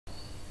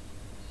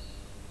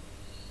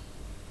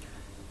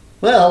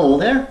Well, hello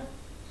there.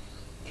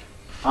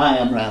 I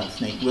am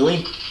Rattlesnake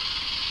Willie,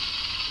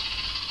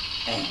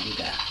 and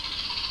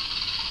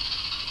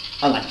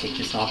I'd like to take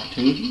this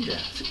opportunity to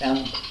sit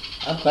down.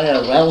 I've got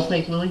a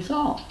Rattlesnake Willie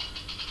song,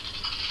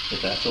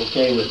 if that's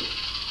okay with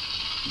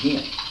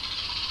him.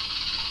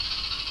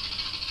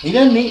 He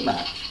doesn't eat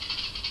much,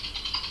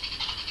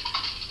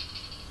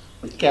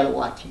 but you gotta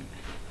watch him.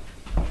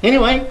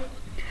 Anyway,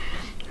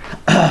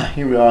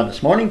 here we are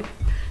this morning,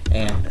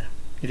 and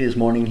it is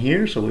morning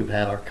here, so we've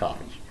had our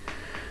coffee.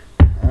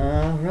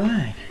 All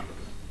right,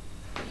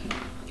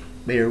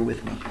 bear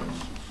with me.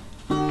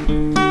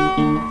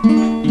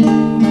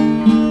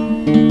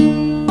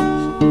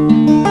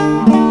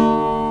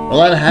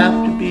 Well, I'd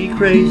have to be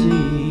crazy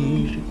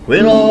to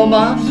quit all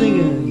my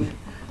singing,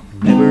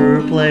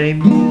 never play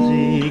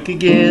music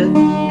again.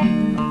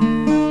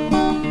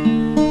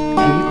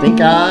 And you think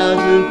I was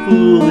a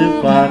fool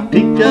if I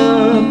picked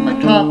up my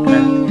top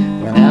hat,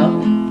 went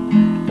out,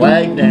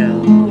 wagged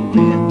down the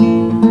wind.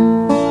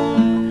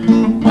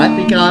 Might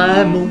think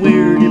I'm a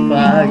weird if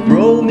I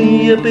grow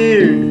me a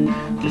beard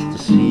just to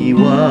see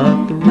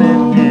what the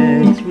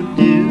rednecks would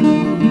do.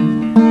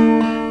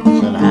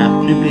 'Cause I'd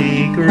have to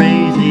be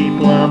crazy,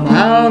 plumb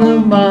out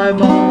of my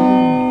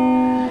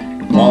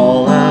mind, to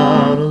fall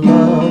out of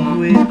love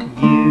with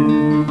you.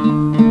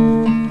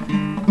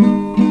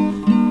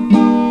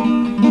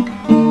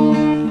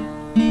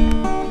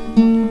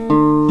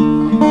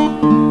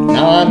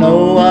 Now I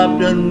know I've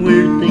done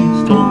weird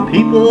things, told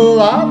people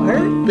I've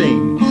heard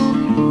things.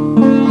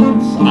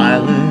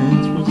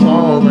 Silence was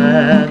all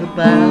that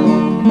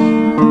abound.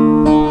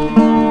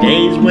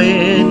 Days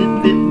when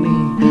it bit me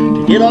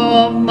to get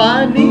off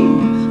my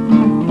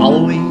knees,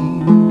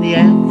 following the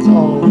ants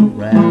all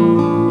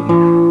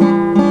around.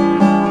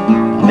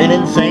 I've been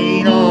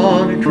insane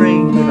on a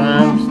train, but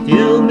I'm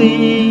still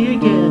me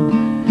again.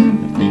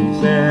 The things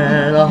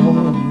that I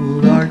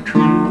hold are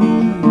true.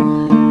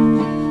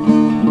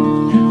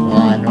 Well,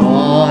 I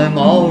know I'm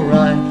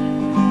alright,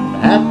 but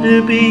I have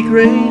to be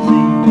crazy.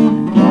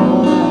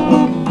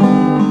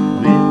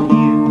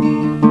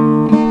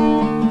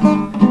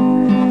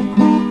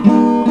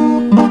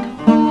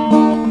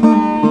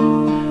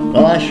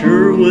 I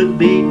sure would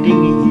be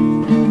dingy.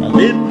 I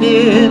lived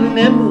in an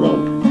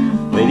envelope,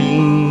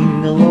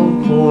 waiting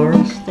alone for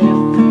a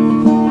stamp.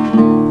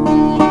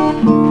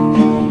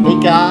 I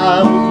think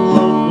I was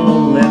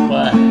local if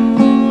I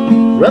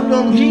rubbed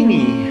on the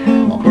genie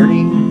while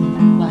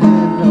burning my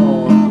hand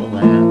on the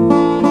lamp.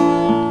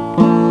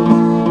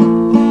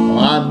 Well,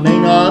 I may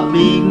not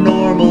be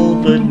normal,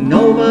 but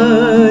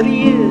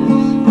nobody is,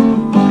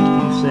 like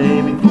you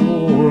say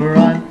before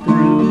I'm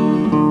through.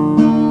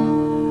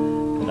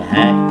 But I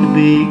have to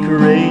be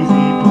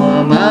crazy,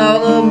 plumb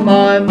out of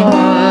my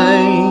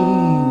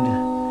mind,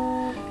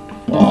 to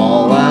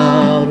fall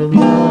out of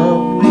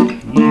love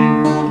with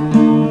you,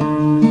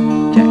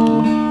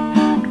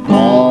 Jackie, to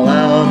fall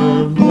out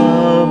of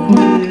love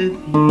with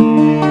you.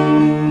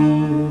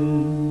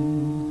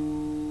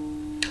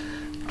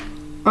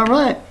 All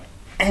right,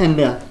 and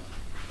a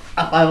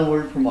final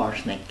word from our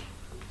snake.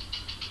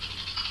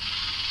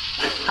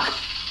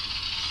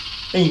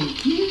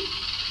 Thank you.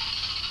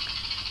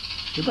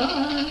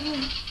 Goodbye.